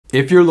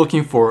If you're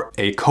looking for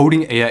a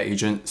coding AI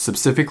agent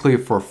specifically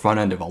for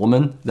front-end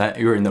development, then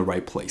you're in the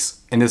right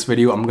place. In this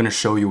video, I'm going to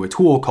show you a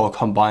tool called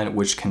Kombai,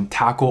 which can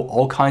tackle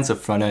all kinds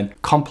of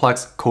front-end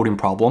complex coding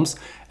problems,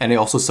 and it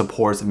also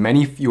supports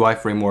many UI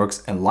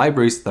frameworks and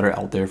libraries that are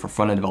out there for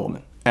front-end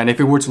development. And if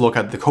we were to look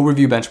at the code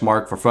review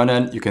benchmark for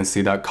front-end, you can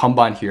see that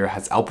Kombai here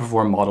has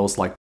outperformed models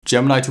like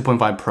Gemini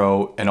 2.5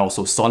 Pro and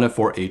also Sonnet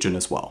 4 Agent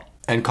as well.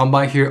 And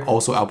Kombai here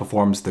also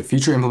outperforms the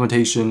feature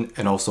implementation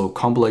and also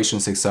compilation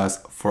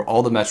success for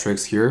all the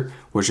metrics here,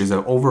 which is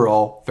an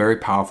overall very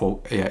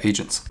powerful AI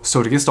agent.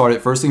 So to get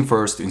started, first thing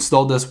first, to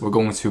install this, we're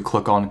going to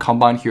click on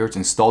Kombai here to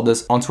install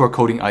this onto our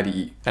coding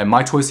IDE. And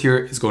my choice here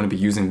is going to be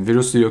using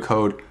Visual Studio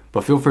Code,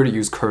 but feel free to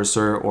use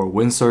Cursor or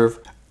Windsurf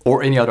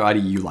or any other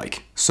IDE you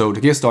like. So to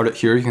get started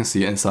here, you can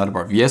see inside of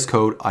our VS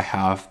Code, I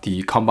have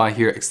the Kombai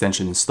here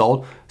extension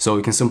installed. So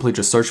you can simply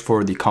just search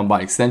for the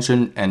Kombai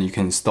extension and you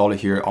can install it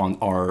here on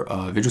our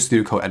Visual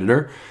Studio Code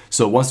editor.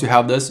 So once you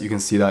have this, you can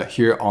see that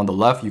here on the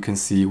left, you can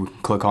see we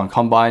can click on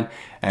Kombai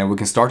and we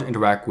can start to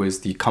interact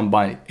with the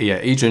Kombai AI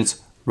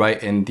agents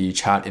right in the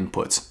chat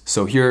inputs.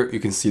 So here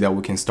you can see that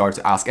we can start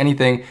to ask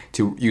anything,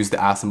 to use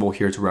the ask symbol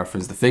here to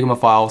reference the Figma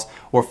files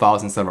or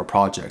files inside of our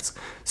projects.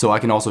 So I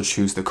can also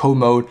choose the code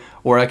mode,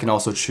 or I can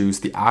also choose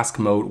the ask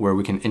mode where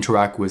we can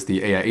interact with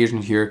the AI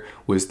agent here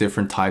with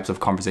different types of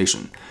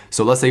conversation.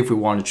 So let's say if we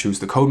want to choose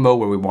the code mode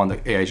where we want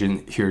the AI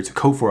agent here to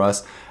code for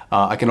us,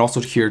 I can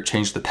also here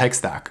change the tech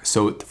stack.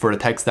 So for the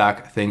tech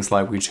stack, things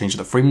like we can change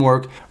the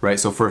framework, right?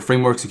 So for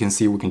frameworks, you can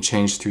see we can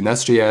change to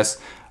Nest.js,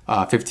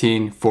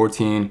 15,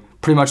 14,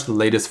 pretty much the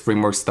latest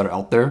frameworks that are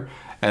out there.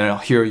 And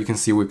here you can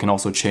see we can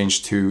also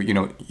change to,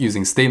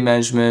 using state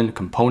management,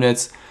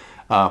 components.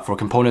 For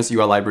components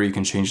UI library, you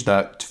can change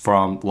that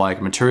from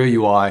like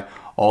Material UI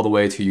all the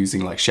way to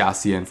using like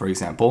Chassis, for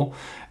example.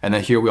 And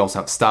then here we also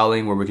have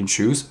styling where we can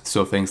choose.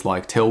 So things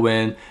like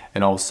Tailwind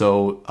and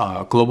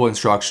also global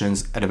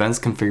instructions,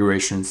 advanced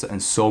configurations,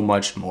 and so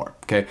much more,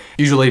 okay?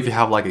 Usually if you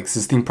have like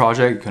existing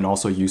project, you can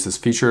also use this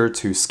feature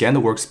to scan the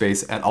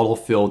workspace and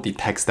autofill the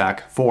tech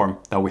stack form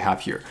that we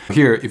have here.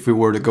 Here, if we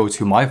were to go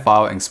to My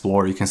File and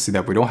Explore, you can see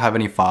that we don't have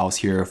any files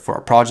here for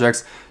our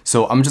projects.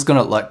 So I'm just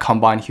gonna let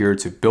Kombai here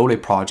to build a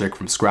project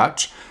from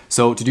scratch.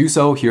 So to do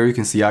so, here you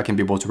can see I can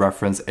be able to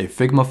reference a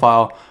Figma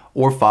file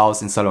or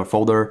files inside of a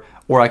folder,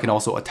 or I can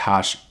also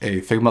attach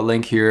a Figma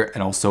link here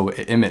and also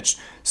an image.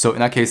 So in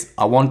that case,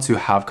 I want to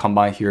have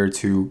Kombai here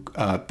to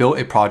build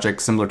a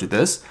project similar to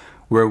this,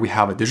 where we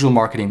have a digital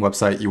marketing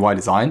website UI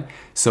design.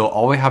 So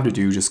all I have to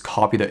do is just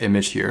copy the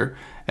image here,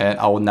 and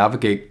I will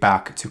navigate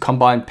back to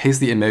Kombai,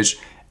 paste the image,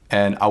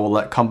 and I will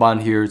let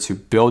Kombai here to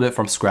build it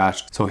from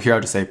scratch. So here I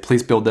just say,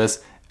 please build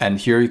this. And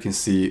here you can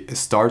see it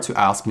start to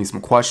ask me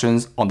some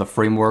questions on the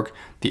framework,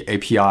 the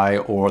API,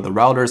 or the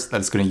routers that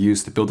it's going to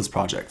use to build this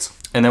project.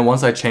 And then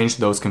once I change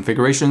those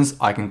configurations,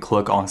 I can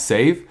click on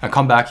save. I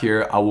come back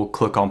here, I will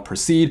click on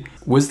proceed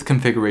with the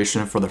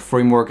configuration for the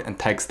framework and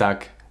tech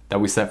stack that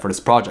we set for this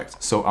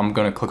project. So I'm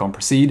going to click on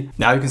proceed.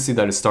 Now you can see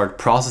that it started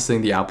processing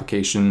the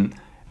application.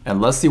 And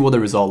let's see what the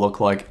result look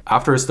like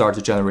after it starts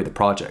to generate the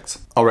project.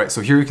 All right, so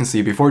here you can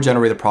see before it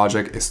generate the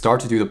project, it start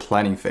to do the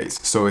planning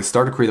phase. So it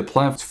start to create a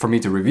plan for me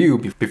to review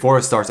before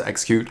it starts to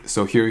execute.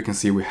 So here you can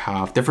see we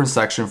have different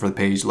sections for the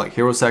page, like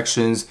hero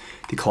sections,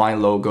 the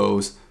client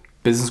logos,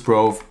 business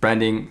growth,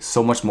 branding,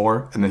 so much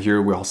more. And then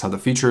here we also have the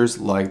features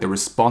like the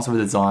responsive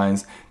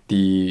designs,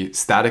 the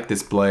static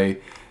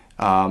display,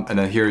 and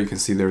then here you can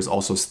see there's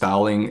also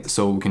styling.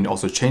 So we can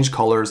also change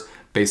colors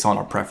based on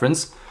our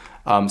preference.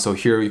 So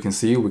here you can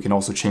see we can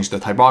also change the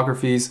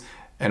typographies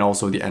and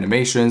also the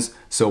animations.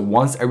 So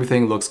once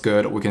everything looks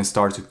good, we can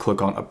start to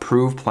click on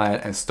approve plan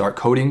and start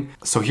coding.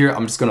 So here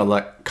I'm just gonna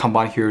let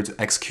Kombai here to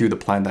execute the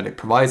plan that it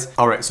provides.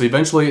 All right, so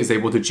eventually it's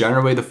able to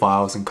generate the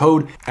files and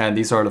code, and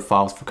these are the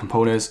files for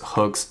components,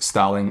 hooks,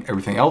 styling,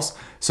 everything else.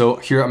 So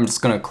here I'm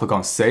just gonna click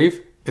on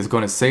save. It's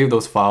going to save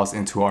those files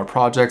into our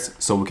projects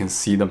so we can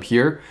see them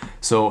here.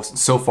 So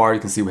far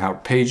you can see we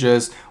have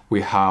pages,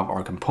 we have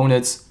our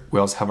components, we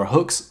also have our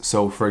hooks.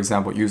 So for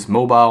example, use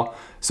mobile.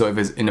 So if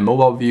it's in the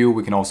mobile view,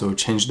 we can also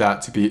change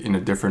that to be in a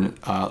different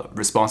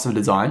responsive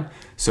design.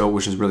 So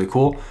which is really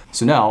cool.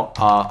 So now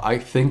I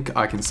think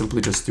I can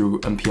simply just do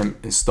npm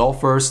install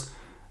first.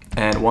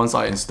 And once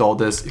I install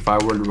this, if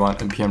I were to run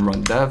npm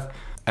run dev,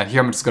 and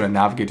here I'm just going to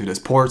navigate to this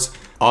port.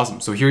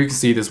 Awesome. So here you can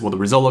see this is what the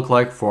result look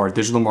like for our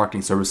digital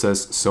marketing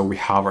services. So we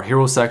have our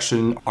hero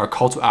section, our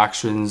call to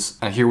actions,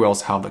 and here we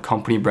also have the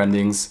company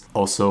brandings,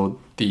 also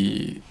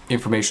the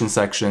information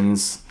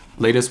sections,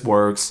 latest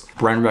works,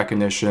 brand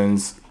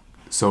recognitions.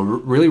 So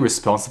really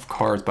responsive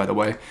cards, by the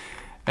way.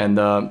 And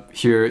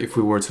here, if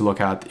we were to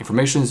look at the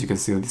informations, you can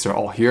see that these are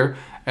all here.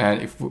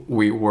 And if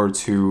we were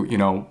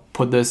to,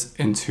 put this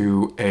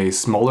into a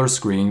smaller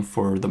screen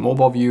for the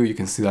mobile view, you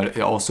can see that it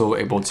also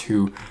able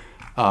to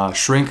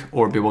shrink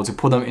or be able to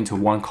put them into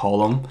one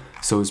column.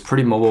 So it's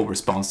pretty mobile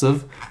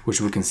responsive, which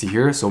we can see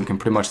here. So we can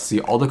pretty much see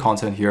all the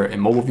content here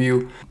in mobile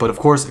view. But of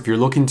course, if you're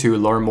looking to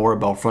learn more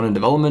about front-end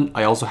development,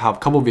 I also have a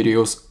couple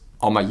videos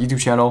on my YouTube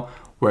channel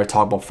where I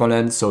talk about front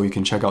end. So you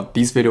can check out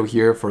these video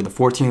here for the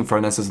 14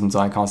 front end system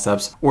design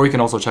concepts, or you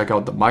can also check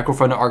out the micro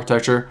front end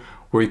architecture,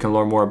 where you can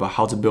learn more about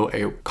how to build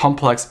a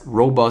complex,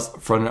 robust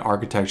front-end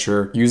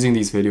architecture using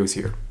these videos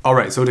here. All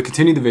right, so to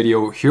continue the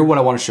video, here what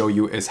I want to show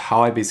you is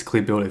how I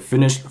basically build a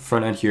finished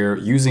front-end here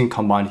using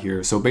Kombai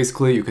here. So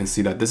basically you can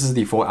see that this is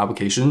the full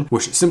application,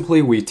 which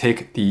simply we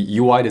take the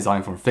UI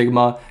design from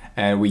Figma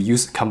and we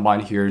use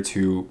Kombai here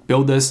to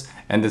build this.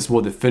 And this is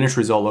what the finished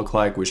result look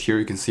like, which here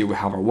you can see we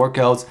have our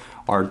workouts,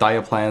 our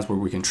diet plans where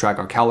we can track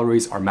our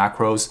calories, our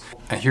macros.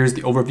 And here's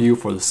the overview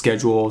for the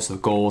schedules, the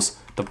goals,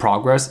 the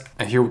progress.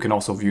 And here we can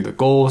also view the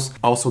goals,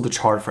 also the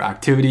chart for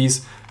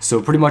activities.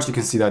 So pretty much you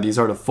can see that these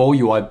are the full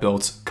UI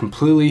built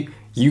completely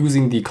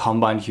using the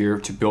Kombai here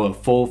to build a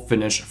full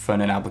finished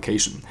front-end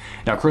application.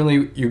 Now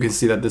currently you can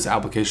see that this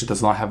application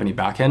does not have any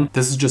backend.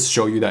 This is just to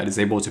show you that it is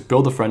able to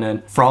build the front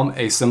end from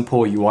a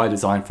simple UI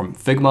design from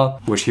Figma,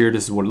 which here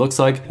this is what it looks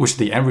like, which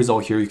the end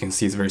result here you can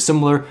see is very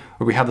similar,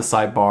 where we have the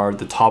sidebar,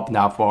 the top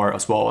nav bar,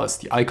 as well as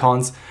the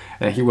icons.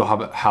 And here we'll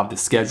have the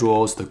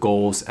schedules, the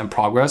goals, and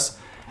progress.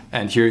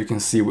 And here you can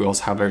see we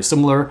also have very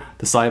similar,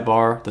 the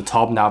sidebar, the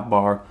top nav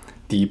bar,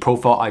 the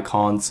profile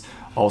icons,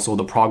 also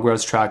the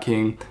progress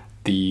tracking,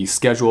 the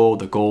schedule,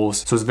 the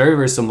goals. So it's very,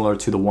 very similar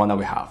to the one that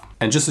we have.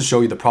 And just to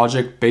show you the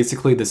project,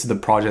 basically this is the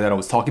project that I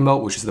was talking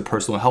about, which is the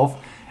personal health.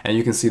 And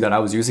you can see that I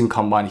was using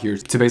Kombai here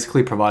to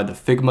basically provide the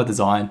Figma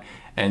design.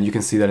 And you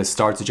can see that it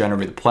starts to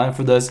generate the plan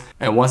for this.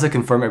 And once I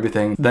confirm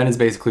everything, then it's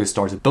basically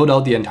starts to build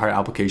out the entire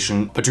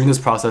application. But during this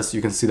process,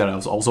 you can see that I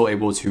was also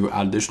able to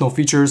add additional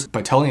features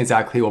by telling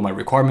exactly what my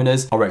requirement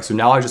is. All right, so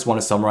now I just want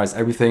to summarize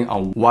everything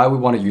on why we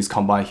want to use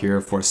Kombai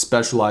here for a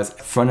specialized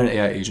front-end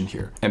AI agent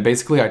here. And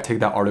basically I take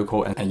that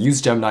article and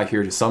use Gemini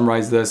here to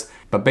summarize this.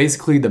 But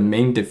basically the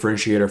main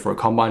differentiator for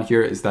Kombai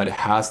here is that it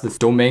has this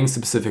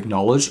domain-specific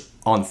knowledge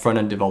on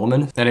front-end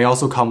development. And it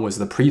also comes with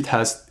the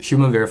pre-test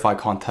human verified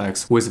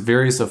context with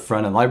various of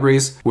front-end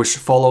libraries, which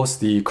follows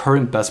the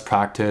current best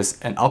practice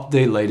and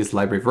update latest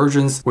library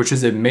versions, which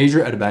is a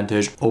major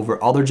advantage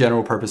over other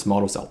general purpose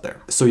models out there.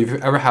 So if you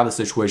ever have a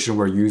situation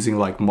where you're using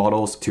like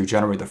models to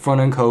generate the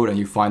front-end code and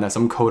you find that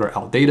some code are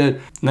outdated,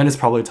 then it's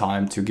probably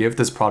time to give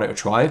this product a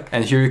try.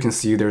 And here you can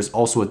see there's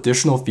also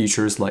additional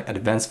features like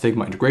advanced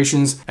Figma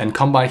integrations, and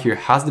Kombai here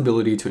has the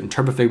ability to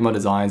interpret Figma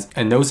designs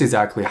and knows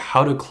exactly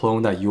how to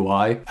clone that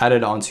UI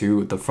added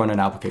onto the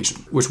front-end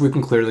application, which we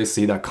can clearly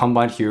see that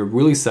Kombai here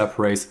really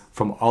separates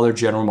from other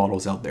general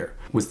models out there,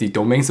 with the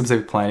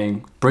domain-specific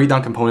planning, break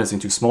down components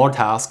into smaller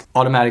tasks,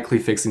 automatically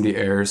fixing the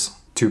errors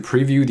to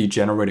preview the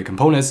generated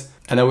components.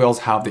 And then we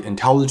also have the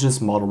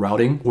intelligence model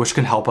routing, which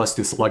can help us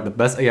to select the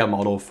best AI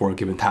model for a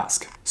given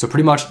task. So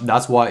pretty much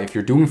that's why if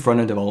you're doing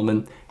front-end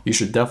development, you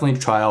should definitely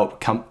try out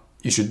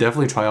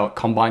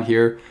Kombai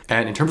here.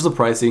 And in terms of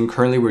pricing,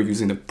 currently we're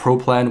using the pro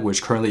plan,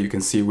 which currently you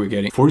can see we're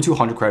getting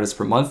 4,200 credits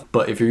per month.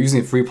 But if you're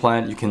using the free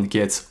plan, you can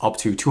get up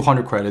to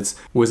 200 credits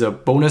with a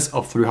bonus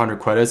of 300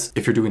 credits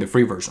if you're doing the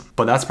free version.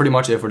 But that's pretty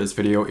much it for this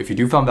video. If you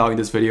do find value in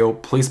this video,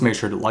 please make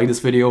sure to like this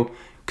video,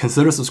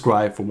 consider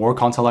subscribe for more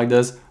content like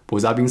this. But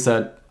with that being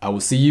said, I will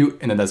see you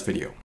in the next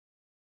video.